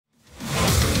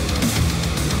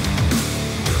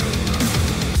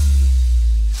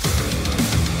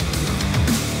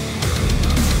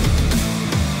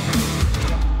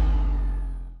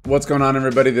What's going on,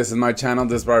 everybody? This is my channel.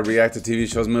 This is where I react to TV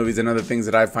shows, movies, and other things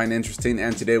that I find interesting.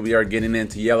 And today we are getting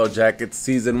into Yellowjackets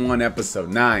Season 1, Episode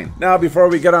 9. Now, before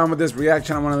we get on with this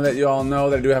reaction, I want to let you all know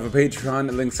that I do have a Patreon.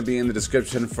 The links will be in the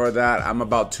description for that. I'm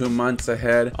about 2 months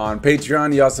ahead on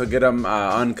Patreon. You also get them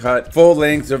uncut, full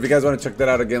length. So if you guys want to check that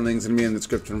out, again, links will be in the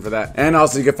description for that. And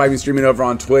also, you can find me streaming over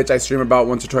on Twitch. I stream about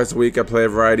once or twice a week. I play a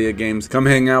variety of games. Come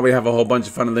hang out. We have a whole bunch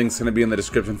of fun links going to be in the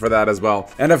description for that as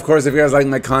well. And of course, if you guys like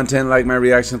my content, like my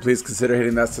reaction, please consider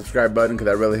hitting that subscribe button because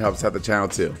that really helps out the channel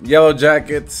too.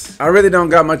 Yellowjackets. I really don't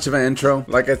got much of an intro.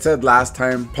 Like I said last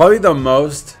time, probably the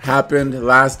most happened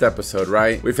last episode,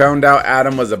 right? We found out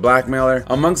Adam was a blackmailer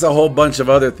amongst a whole bunch of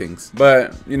other things.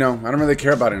 But, you know, I don't really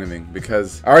care about anything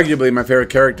because arguably my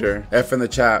favorite character, F in the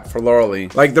chat for Laurel.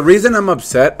 Like, the reason I'm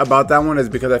upset about that one is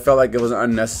because I felt like it was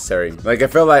unnecessary. Like, I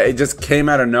felt like it just came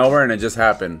out of nowhere and it just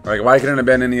happened. Like, why couldn't it have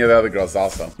been any of the other girls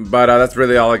also? But that's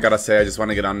really all I gotta say. I just want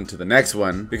to get on to the next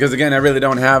one because, again, I really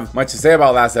don't have much to say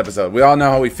about last episode. We all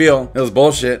know how we feel. It was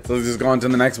bullshit. So let's just go on to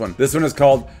the next one. This one is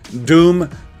called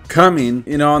Doomcoming.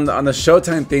 You know, on the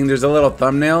Showtime thing, there's a little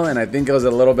thumbnail, and I think it was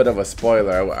a little bit of a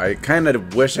spoiler. I kind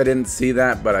of wish I didn't see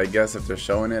that, but I guess if they're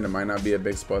showing it, it might not be a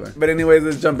big spoiler. But anyways,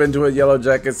 let's jump into it.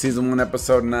 Yellowjackets Season 1,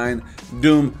 Episode 9.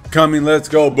 Doomcoming. Let's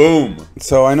go. Boom.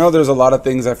 So I know there's a lot of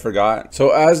things I forgot.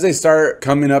 So as they start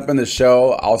coming up in the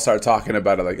show, I'll start talking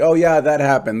about it. Like, oh yeah, that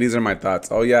happened. These are my thoughts.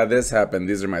 Oh yeah, this happened.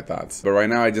 These are my thoughts. But right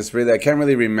now, I can't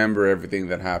really remember everything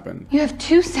that happened. You have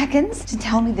 2 seconds to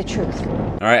tell me the truth.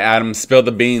 All right, Adam, spill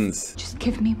the beans. Just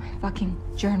give me my fucking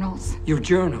journals. Your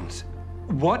journals?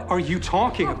 What are you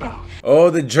talking about? Oh,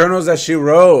 the journals that she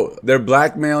wrote. They're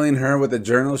blackmailing her with the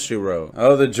journals she wrote.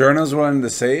 Oh, the journals were in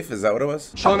the safe? Is that what it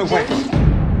was? Sean, away.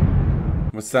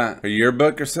 What's that? A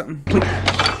yearbook or something?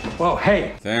 Whoa,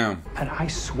 hey. Damn. And I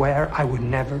swear I would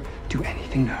never do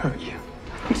anything to hurt you.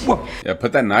 Whoa. Yeah,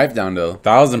 put that knife down, though.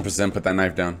 1000% put that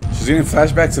knife down. She's getting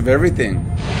flashbacks of everything.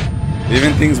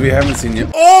 Even things we haven't seen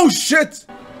yet. Oh, shit!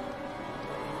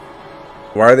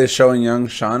 Why are they showing young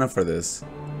Shauna for this?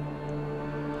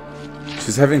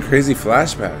 She's having crazy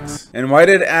flashbacks. And why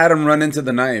did Adam run into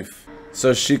the knife?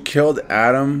 So she killed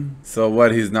Adam. So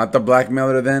what, he's not the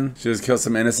blackmailer then? She just killed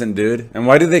some innocent dude. And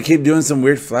why do they keep doing some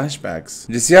weird flashbacks?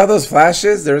 Did you see all those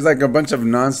flashes? There's like a bunch of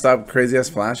non-stop crazy ass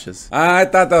flashes. I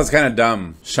thought that was kind of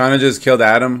dumb. Shauna just killed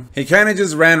Adam. He kind of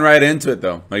just ran right into it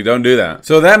though. Like, don't do that.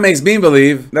 So that makes me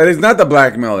believe that he's not the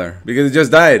blackmailer because he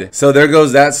just died. So there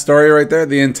goes that story right there.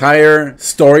 The entire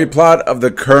story plot of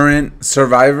the current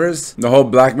survivors. The whole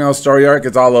blackmail story arc,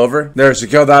 it's all over. There, she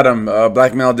killed Adam.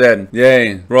 Blackmail dead.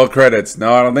 Yay. Roll credits.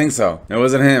 No, I don't think so. It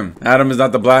wasn't him. Adam is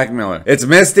not the blackmailer. It's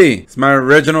Misty. It's my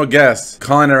original guess.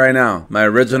 Calling it right now. My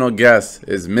original guess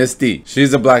is Misty.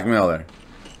 She's the blackmailer.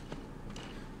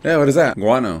 Yeah, what is that?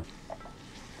 Guano.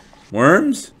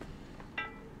 Worms?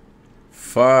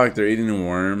 Fuck, they're eating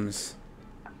worms.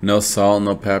 No salt,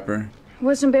 no pepper. It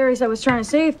wasn't berries I was trying to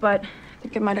save, but I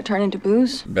think it might have turned into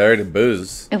booze. Berry to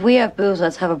booze. If we have booze,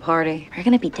 let's have a party. We're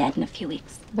gonna be dead in a few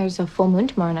weeks. There's a full moon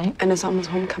tomorrow night. And it's almost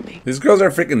homecoming. These girls are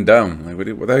freaking dumb. Like, what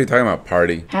the hell are you talking about?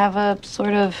 Party? Have a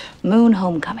sort of moon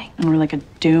homecoming. Or like a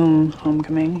doom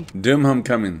homecoming. Doom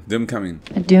homecoming. Doomcoming.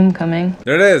 A Doomcoming.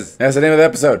 There it is. That's the name of the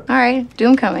episode. All right,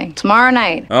 Doomcoming. Tomorrow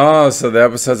night. Oh, so the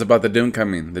episode's about the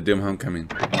Doomcoming. The Doom homecoming.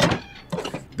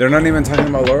 They're not even talking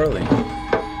about Laurel.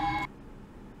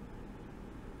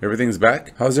 Everything's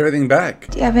back? How's everything back?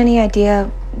 Do you have any idea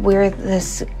where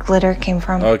this glitter came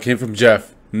from? Oh, it came from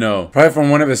Jeff. No. Probably from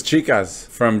one of his chicas.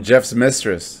 From Jeff's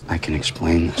mistress. I can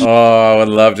explain this. Oh, I would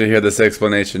love to hear this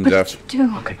explanation, Jeff. What did you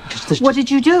do? Okay, just listen. What did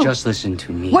you do? Just listen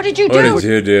to me. What did you do? What did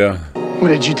you do? What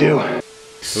did you do?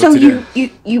 So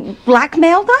you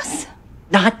blackmailed us?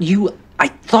 Not you. I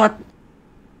thought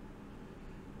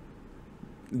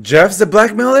Jeff's the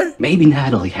blackmailer? maybe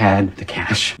Natalie had the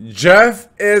cash. Jeff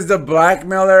is the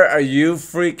blackmailer? Are you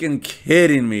freaking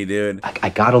kidding me, dude? I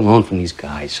got a loan from these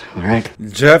guys, all right?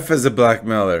 Jeff is a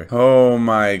blackmailer. Oh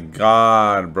my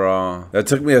god, bro. That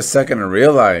took me a second to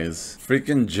realize.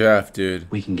 Freaking Jeff,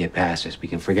 dude. We can get past this. We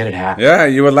can forget it happened. Yeah,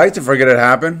 you would like to forget it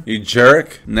happened. You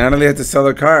jerk. Natalie had to sell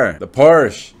her car. The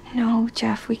Porsche. No,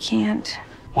 Jeff, we can't.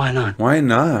 Why not? Why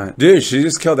not? Dude, she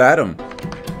just killed Adam.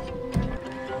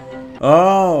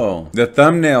 Oh, the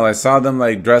thumbnail. I saw them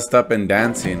like dressed up and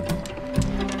dancing.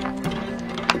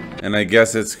 And I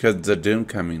guess it's because the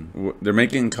Doomcoming. They're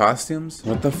making costumes?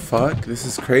 What the fuck? This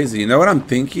is crazy. You know what I'm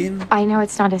thinking? I know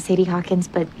it's not a Sadie Hawkins,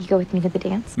 but you go with me to the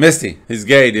dance? Misty. He's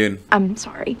gay, dude. I'm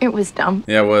sorry. It was dumb.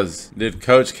 Yeah, it was. Dude,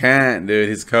 Coach can't, dude.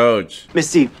 He's Coach.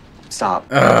 Misty,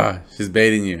 Stop. She's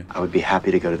baiting you. I would be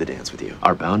happy to go to the dance with you.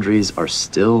 Our boundaries are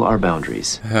still our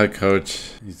boundaries.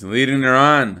 Coach, he's leading her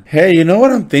on. Hey, you know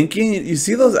what I'm thinking? You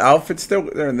see those outfits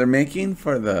they're making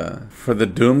for the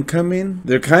Doomcoming?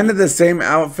 They're kind of the same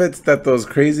outfits that those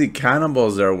crazy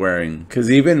cannibals are wearing. Cause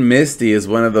even Misty is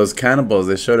one of those cannibals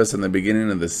they showed us in the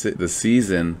beginning of the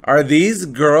season. Are these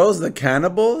girls the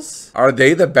cannibals? Are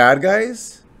they the bad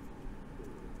guys?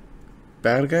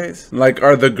 Bad guys? Like,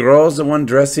 are the girls the one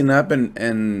dressing up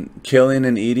and killing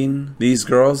and eating? These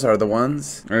girls are the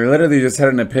ones? I literally just had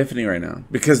an epiphany right now.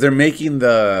 Because they're making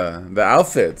the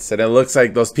outfits and it looks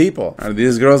like those people. Are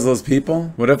these girls those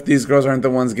people? What if these girls aren't the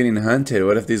ones getting hunted?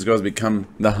 What if these girls become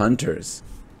the hunters?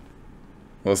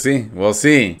 We'll see. We'll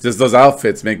see. Just those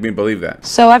outfits make me believe that.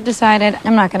 So I've decided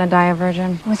I'm not gonna die a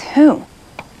virgin. With who?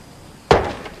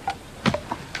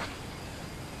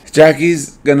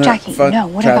 Jackie's gonna fuck no,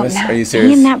 what Travis. about Nat? Are you He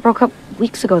serious? and Nat broke up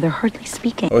weeks ago. They're hardly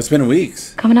speaking. Oh, it's been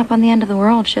weeks. Coming up on the end of the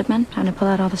world, Shipman. Time to pull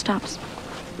out all the stops.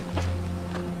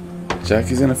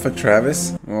 Jackie's gonna fuck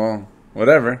Travis? Well,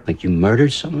 whatever. Like you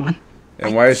murdered someone?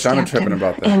 And why is Shauna Stabbed tripping him,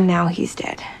 about that? And now he's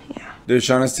dead. Yeah. Dude,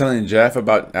 Shauna's telling Jeff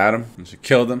about Adam and she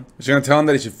killed him. Is she gonna tell him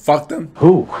that he should fuck them?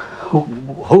 Who?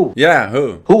 Yeah,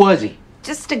 who? Who was he?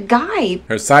 Just a guy.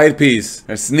 Her side piece.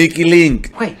 Her sneaky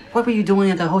link. Wait, what were you doing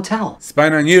at the hotel?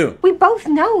 Spying on you. We both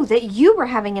know that you were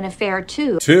having an affair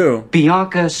too. Two.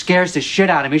 Bianca scares the shit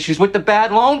out of me. She's with the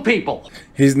bad loan people.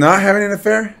 He's not having an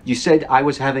affair? You said I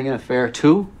was having an affair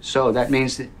too, so that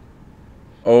means that...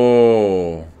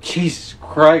 Oh. Jesus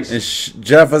Christ. And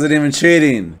Jeff wasn't even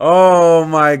cheating. Oh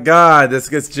my god, this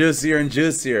gets juicier and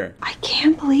juicier. I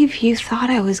can't believe you thought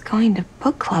I was going to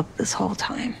book club this whole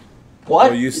time.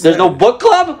 What? Oh, you There's no book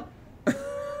club?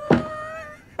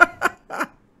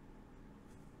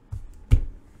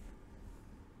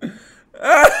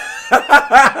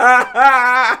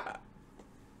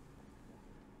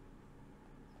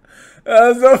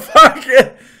 That's so fucking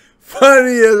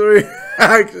funniest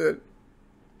reaction.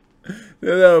 Dude,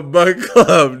 that book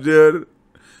club, dude.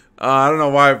 I don't know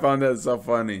why I found that so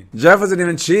funny. Jeff wasn't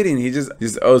even cheating. He just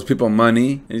owes people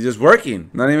money. And he's just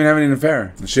working. Not even having an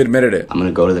affair. She admitted it. I'm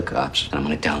gonna go to the cops and I'm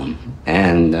gonna tell them.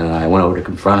 And I went over to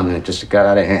confront him and it just got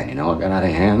out of hand. You know, it got out of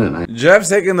hand and I... Jeff's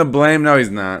taking the blame. No, he's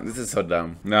not. This is so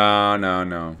dumb.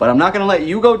 No. But I'm not gonna let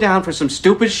you go down for some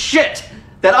stupid shit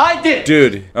that I did!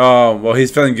 Dude. Oh, well,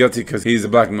 he's feeling guilty because he's a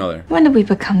blackmailer. When did we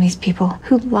become these people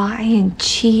who lie and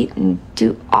cheat and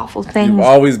do awful things? You've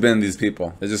always been these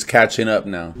people. They're just catching up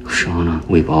now. Shauna,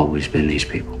 we've always been these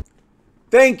people.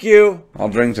 Thank you. I'll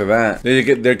drink to that.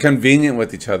 They're convenient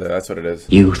with each other. That's what it is.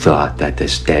 You thought that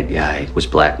this dead guy was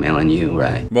blackmailing you,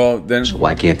 right? Well, then... So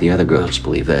why can't the other girls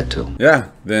believe that too? Yeah,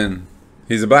 then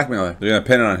he's a blackmailer. They're gonna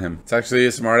pin it on him. It's actually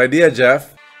a smart idea,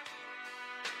 Jeff.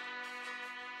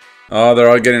 Oh, they're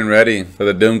all getting ready for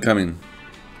the Doomcoming.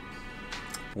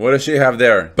 What does she have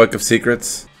there? Book of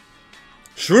Secrets?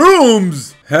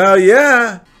 Shrooms! Hell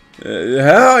yeah!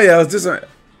 Hell yeah, let's do something.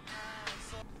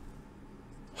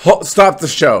 Stop the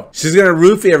show. She's gonna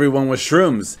roofie everyone with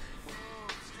shrooms.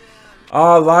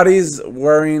 Oh, Lottie's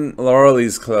wearing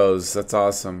Laurel's clothes. That's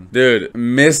awesome. Dude,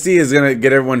 Misty is gonna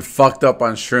get everyone fucked up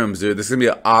on shrooms, dude. This is gonna be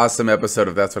an awesome episode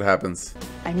if that's what happens.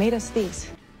 I made us these.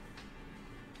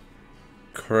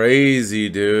 Crazy,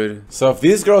 dude. So if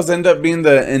these girls end up being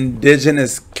the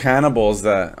indigenous cannibals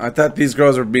that... I thought these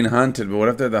girls were being hunted, but what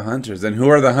if they're the hunters? Then who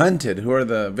are the hunted? Who are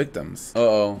the victims?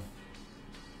 Uh-oh.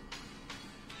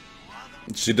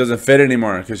 She doesn't fit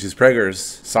anymore because she's preggers.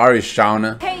 Sorry,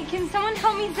 Shauna. Hey, can someone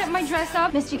help me zip my dress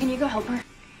up? Misty, can you go help her?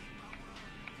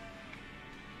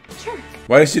 Sure.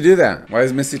 Why did she do that? Why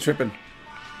is Misty tripping?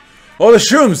 Oh, the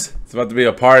shrooms! It's about to be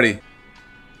a party.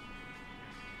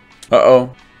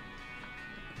 Uh-oh.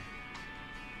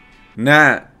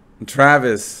 Nat and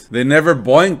Travis. They never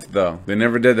boinked, though. They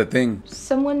never did the thing.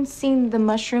 Someone seen the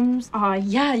mushrooms?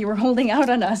 Yeah, you were holding out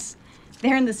on us.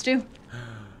 They're in the stew.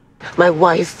 My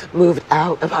wife moved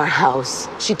out of our house.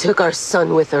 She took our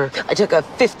son with her. I took a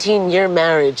 15-year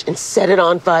marriage and set it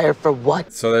on fire for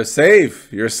what? So they're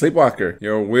safe. You're a sleepwalker.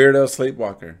 You're a weirdo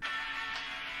sleepwalker.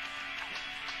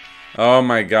 Oh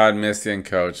my god, Misty and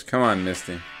Coach. Come on,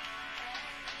 Misty.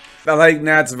 I like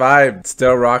Nat's vibe.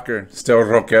 Still rocker. Still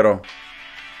rockero.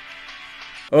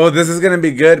 Oh, this is gonna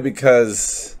be good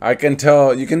because I can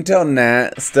tell, you can tell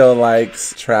Nat still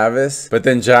likes Travis, but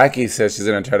then Jackie says she's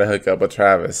gonna try to hook up with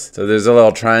Travis. So there's a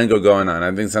little triangle going on.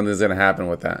 I think something's gonna happen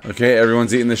with that. Okay,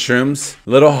 everyone's eating the shrooms.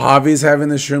 Little Hobby's having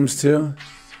the shrooms too.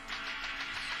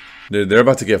 Dude, they're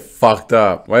about to get fucked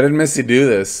up. Why did Missy do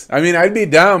this? I mean, I'd be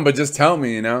down, but just tell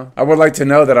me, you know? I would like to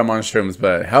know that I'm on shrooms,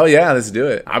 but hell yeah, let's do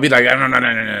it. I'll be like,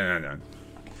 no.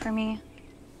 For me.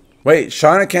 Wait,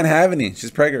 Shauna can't have any.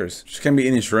 She's preggers. She can't be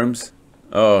eating shrooms.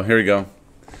 Oh, here we go.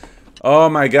 Oh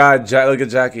my God, look at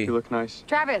Jackie. You look nice.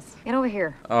 Travis, get over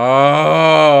here.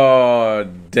 Oh,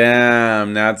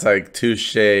 damn. That's like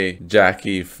touche,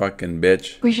 Jackie fucking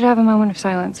bitch. We should have a moment of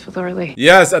silence with Laura Lee.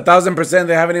 Yes, 1000%.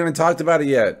 They haven't even talked about it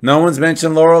yet. No one's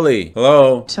mentioned Laura Lee.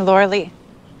 Hello? To Laura Lee.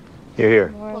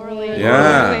 Here.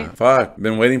 Yeah. Fuck.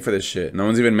 Been waiting for this shit. No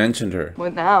one's even mentioned her.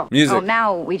 What now? Music. Oh,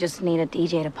 now we just need a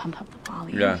DJ to pump up the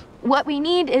volume. Yeah. What we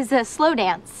need is a slow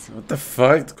dance. What the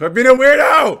fuck? Quit being a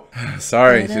weirdo!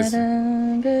 Sorry. She's...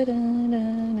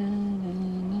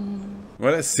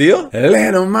 What, a seal?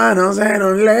 Little manos and a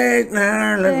leg.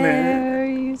 There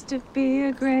used to be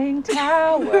a grain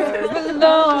tower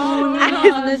alone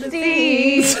on the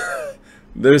sea.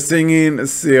 They're singing a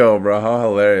seal, bro. How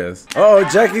hilarious. Oh,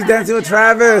 Jackie's dancing with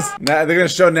Travis. Nat, they're gonna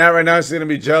show Nat right now. She's gonna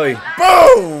be jelly.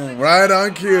 Boom! Right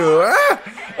on cue. Ah!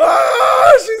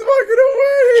 Oh, she's walking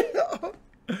away.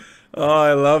 Oh,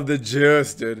 I love the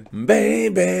juice, dude.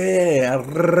 Baby,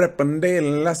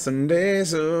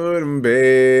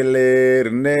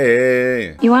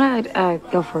 You wanna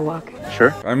go for a walk?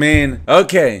 Sure. I mean,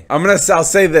 okay. I'll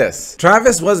say this.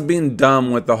 Travis was being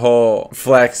dumb with the whole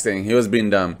flex thing. He was being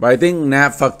dumb. But I think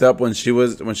Nat fucked up when she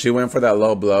went for that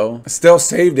low blow. Still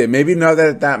saved it. Maybe not that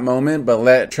at that moment, but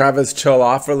let Travis chill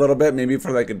off for a little bit. Maybe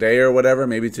for like a day or whatever.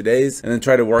 Maybe 2 days. And then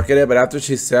try to work at it. But after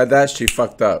she said that, she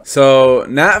fucked up. So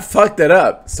Nat fucked it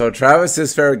up. So Travis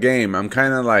is fair game. I'm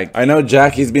kind of like, I know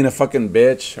Jackie's being a fucking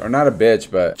bitch. Or not a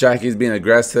bitch, but Jackie's being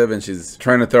aggressive and she's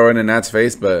trying to throw it in Nat's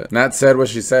face. But Nat said what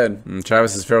she said. And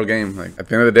Travis is fair game. Like, at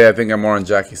the end of the day, I think I'm more on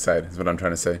Jackie's side, is what I'm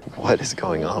trying to say. What is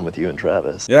going on with you and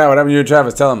Travis? Yeah, what happened to you and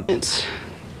Travis? Tell him. It's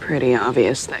pretty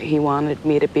obvious that he wanted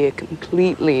me to be a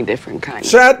completely different kind.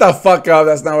 Shut the fuck up.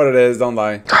 That's not what it is. Don't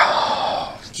lie.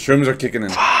 Shrooms are kicking in.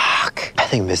 Fuck. I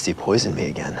think Misty poisoned me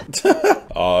again.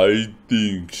 I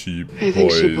think she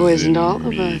poisoned all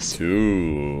of us.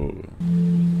 Too.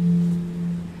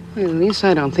 At least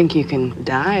I don't think you can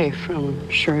die from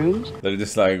shrooms. They're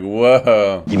just like,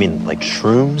 whoa. You mean like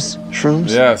shrooms? Shrooms?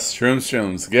 Yes,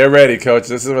 shrooms. Get ready, coach.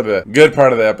 This is where the good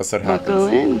part of the episode happens. Buckle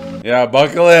in. Yeah,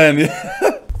 buckle in.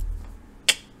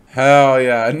 Hell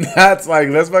yeah. Nat's like,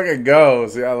 let's fucking go.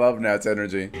 See, I love Nat's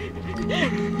energy.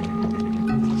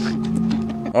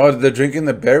 Oh, they're drinking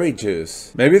the berry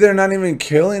juice. Maybe they're not even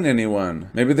killing anyone.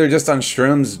 Maybe they're just on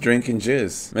shrooms drinking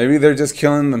juice. Maybe they're just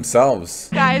killing themselves.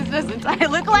 Guys, doesn't I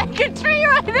look like a tree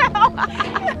right now?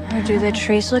 Or do the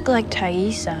trees look like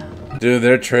Thaisa? Dude,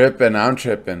 they're tripping. I'm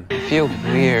tripping. I feel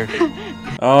weird.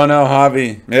 Oh no,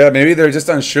 Javi. Yeah, maybe they're just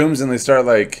on shrooms and they start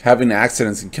like having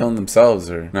accidents and killing themselves,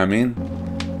 or, you know what I mean?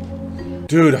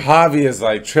 Dude, Javi is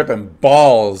like tripping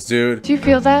balls, dude. Do you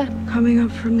feel that? Coming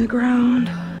up from the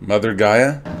ground. Mother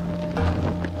Gaia?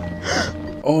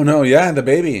 Oh no, yeah, the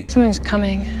baby. Something's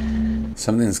coming.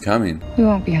 Something's coming. We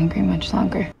won't be hungry much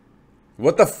longer.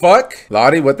 What the fuck?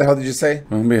 Lottie, what the hell did you say?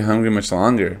 We won't be hungry much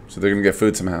longer. So they're gonna get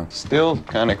food somehow. Still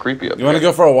kind of creepy up You wanna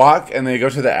go for a walk and then you go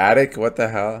to the attic? What the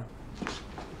hell?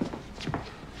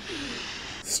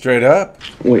 Straight up?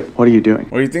 Wait, what are you doing?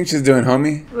 What do you think she's doing,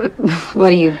 homie? What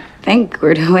do you think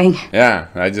we're doing? Yeah,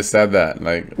 I just said that.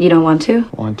 Like, You don't want to?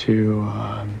 Want to,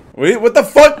 wait, what the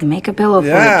fuck? Make a pillow for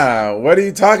Yeah, what are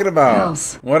you talking about? What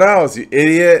else? What else, you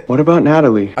idiot? What about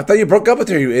Natalie? I thought you broke up with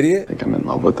her, you idiot. I think I'm in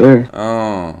love with her.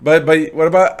 Oh, but what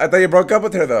about? I thought you broke up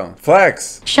with her though.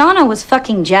 Flex. Shauna was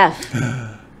fucking Jeff.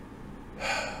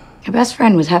 Your best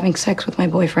friend was having sex with my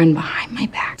boyfriend behind my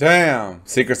back. Damn.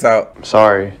 Secret's out.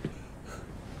 Sorry.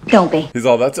 Don't be. He's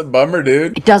all, that's a bummer,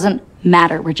 dude. It doesn't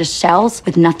matter. We're just shells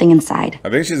with nothing inside. I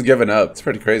think she's given up. It's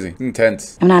pretty crazy.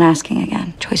 Intense. I'm not asking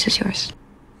again. Choice is yours.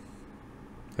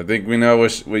 I think we know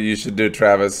what you should do,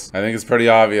 Travis. I think it's pretty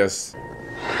obvious.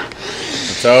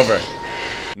 It's over.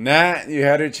 Nat, you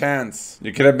had your chance.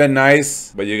 You could have been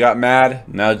nice, but you got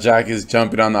mad. Now Jackie's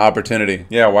jumping on the opportunity.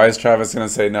 Yeah, why is Travis gonna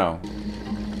say no?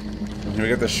 Here we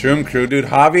got the shroom crew. Dude,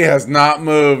 Javi has not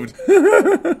moved.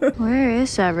 Where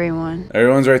is everyone?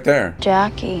 Everyone's right there.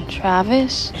 Jackie,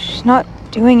 Travis? She's not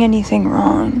doing anything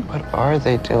wrong. What are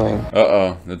they doing?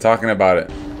 Uh-oh, they're talking about it.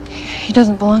 He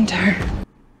doesn't belong to her.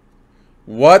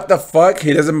 What the fuck?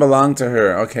 He doesn't belong to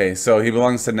her. Okay, so he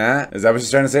belongs to Nat? Is that what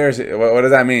she's trying to say? Or what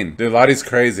does that mean? Dude, Lottie's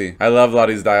crazy. I love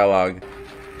Lottie's dialogue.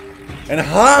 And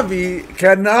Javi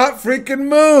cannot freaking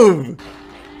move.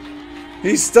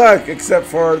 He's stuck, except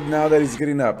for now that he's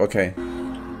getting up. Okay.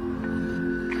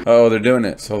 Oh, they're doing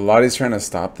it. So Lottie's trying to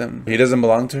stop them. He doesn't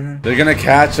belong to her? They're gonna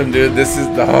catch him, dude. This is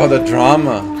the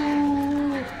drama.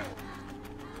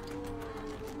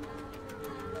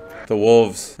 The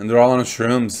wolves. And they're all on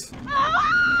shrooms.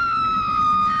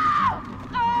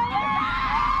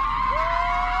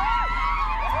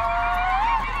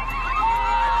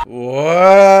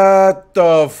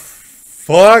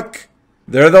 fuck?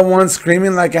 They're the ones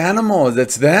screaming like animals.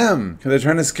 It's them. They're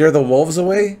trying to scare the wolves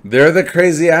away? They're the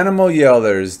crazy animal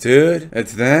yellers, dude.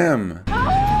 It's them.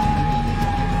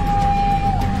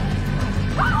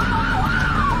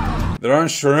 They're on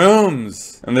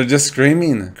shrooms. And they're just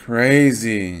screaming.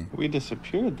 Crazy. We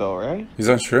disappeared though, right? He's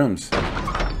on shrooms.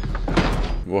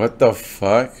 What the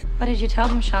fuck? What did you tell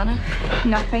them, Shauna?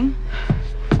 Nothing.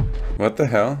 What the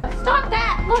hell? Stop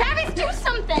that! Travis, do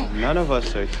something! None of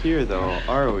us are here though,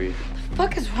 are we? What the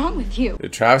fuck is wrong with you?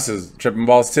 Dude, Travis is tripping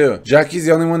balls too. Jackie's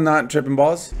the only one not tripping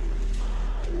balls?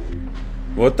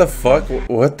 What the fuck?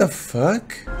 What the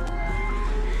fuck?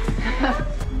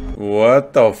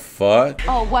 What the fuck?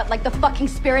 Oh, what? Like the fucking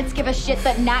spirits give a shit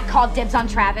that Nat called dibs on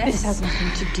Travis? This has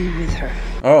nothing to do with her.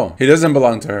 Oh, he doesn't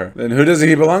belong to her. Then who does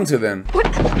he belong to then? What?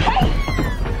 Hey!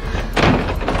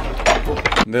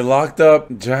 They locked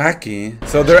up Jackie.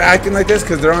 So they're acting like this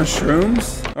because they're on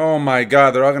shrooms? Oh my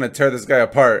god, they're all gonna tear this guy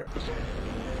apart.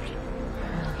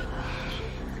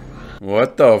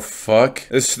 What the fuck?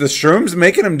 Is the shrooms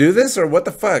making him do this or what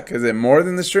the fuck? Is it more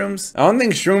than the shrooms? I don't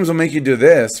think shrooms will make you do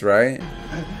this, right?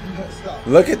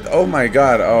 Look at, oh my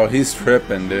god. Oh, he's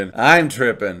tripping, dude. I'm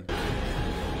tripping.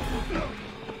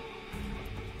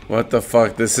 What the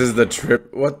fuck? This is the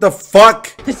trip. What the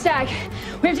fuck? The stag.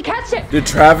 We have to catch it. Dude,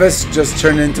 Travis just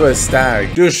turned into a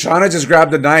stag. Dude, Shauna just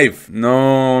grabbed a knife.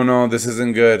 No, no, this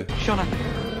isn't good. Shauna.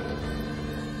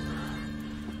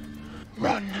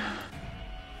 Run.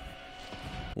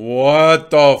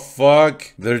 What the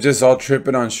fuck? They're just all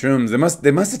tripping on shrooms.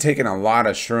 They must have taken a lot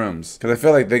of shrooms. Because I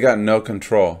feel like they got no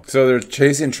control. So they're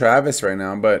chasing Travis right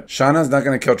now. But Shauna's not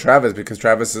going to kill Travis because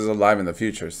Travis is alive in the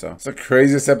future. So it's the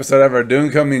craziest episode ever.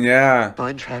 Doomcoming, yeah.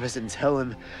 Find Travis and tell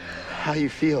him how you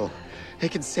feel.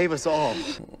 It can save us all.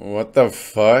 What the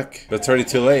fuck? That's already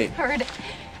too late. Heard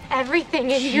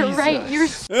everything, and you're right. You're.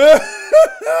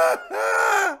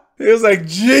 He was like,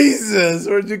 Jesus,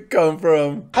 where'd you come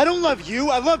from? I don't love you.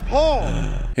 I love Paul.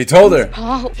 He told her.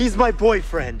 Paul. He's my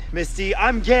boyfriend, Misty.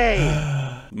 I'm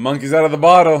gay. Monkey's out of the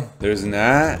bottle. There's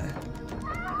Nat.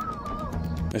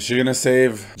 Is she gonna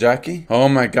save Jackie? Oh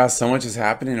my god, so much is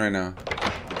happening right now.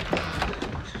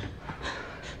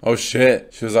 Oh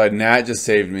shit. She was like, Nat just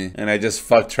saved me. And I just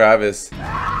fucked Travis.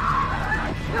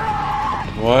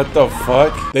 What the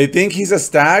fuck? They think he's a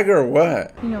stag or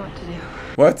what? You know what to do.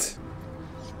 What?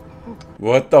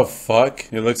 What the fuck?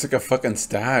 He looks like a fucking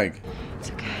stag.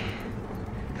 It's okay.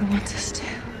 I want us to.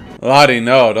 Lottie,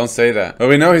 no, don't say that. But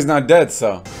we know he's not dead,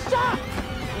 so. Stop!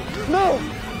 No!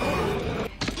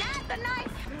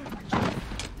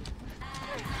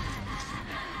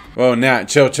 Whoa, Nat,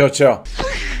 chill, chill, chill.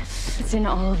 It's in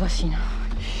all of us, you know.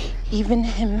 Even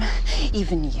him,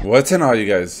 even you. What's in all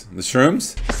you guys? The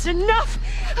shrooms? It's enough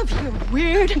of your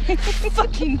weird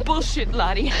fucking bullshit,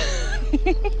 Lottie.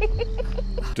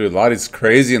 Dude, Lottie's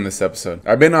crazy in this episode.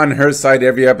 I've been on her side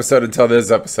every episode until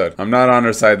this episode. I'm not on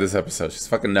her side this episode. She's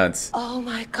fucking nuts. Oh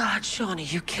my God, Shawnee,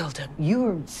 you killed him. You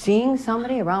were seeing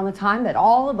somebody around the time that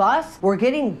all of us were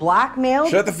getting blackmailed?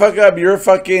 Shut the fuck up. You're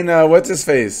fucking, what's his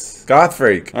face? Goth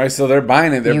freak. Alright, so they're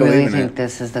buying it. They're You really believing think it.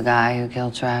 this is the guy who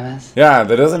killed Travis? Yeah,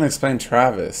 that doesn't explain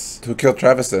Travis. Who killed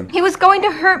Travis then? He was going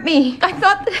to hurt me. I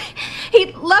thought that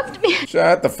he loved me.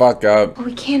 Shut the fuck up.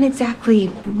 We can't exactly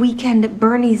weekend at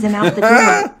Bernie's and out the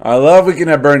door. I love Weekend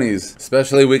at Bernie's.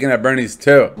 Especially Weekend at Bernie's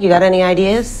too. You got any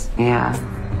ideas? Yeah,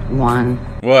 one.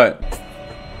 What?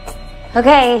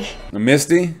 Okay.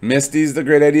 Misty? Misty's the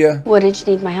great idea? What did you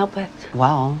need my help with?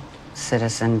 Well,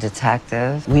 citizen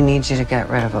detective, we need you to get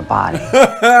rid of a body.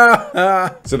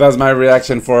 So that's my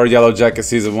reaction for Yellowjackets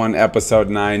Season 1, Episode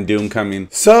 9,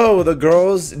 Doomcoming. So, the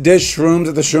girls did shrooms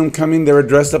at the Shroomcoming. They were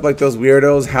dressed up like those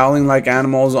weirdos, howling like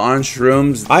animals on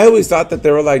shrooms. I always thought that they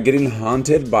were like getting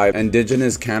haunted by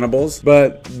indigenous cannibals,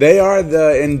 but they are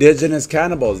the indigenous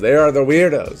cannibals. They are the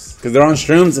weirdos, because they're on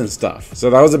shrooms and stuff. So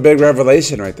that was a big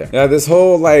revelation right there. Yeah, this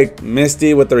whole like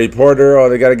Misty with the reporter, oh,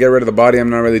 they gotta get rid of the body, I'm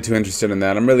not really too interested in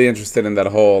that. I'm really interested in that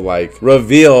whole like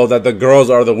reveal that the girls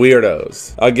are the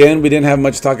weirdos. Again, we didn't have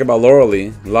much talk about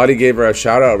Lauralee. Lottie gave her a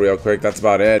shout out real quick. That's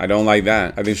about it. I don't like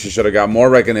that. I think she should have got more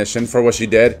recognition for what she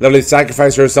did. Literally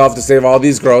sacrificed herself to save all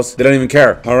these girls. They don't even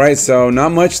care. All right, so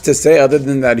not much to say other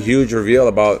than that huge reveal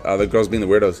about the girls being the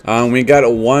weirdos. We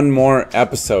got one more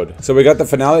episode. So we got the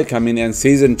finale coming, and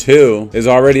Season 2 is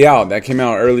already out. That came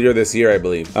out earlier this year, I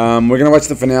believe. We're gonna watch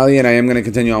the finale, and I am gonna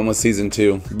continue on with Season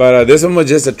 2. But this one was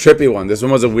just a trippy one. This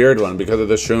one was a weird weird one because of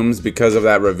the shrooms, because of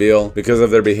that reveal, because of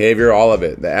their behavior, all of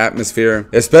it. The atmosphere,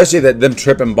 especially them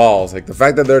tripping balls. Like the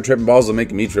fact that they're tripping balls will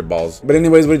make me trip balls. But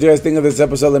anyways, what did you guys think of this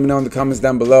episode? Let me know in the comments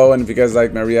down below. And if you guys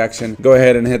like my reaction, go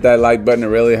ahead and hit that like button. It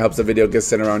really helps the video get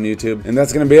sent around YouTube. And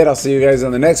that's gonna be it. I'll see you guys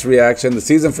on the next reaction, the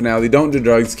season finale. Don't do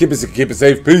drugs. Keep it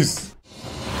safe. Peace.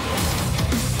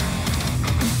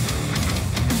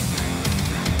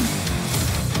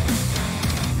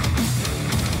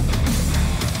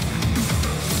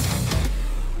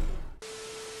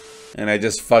 And I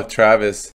just fucked Travis.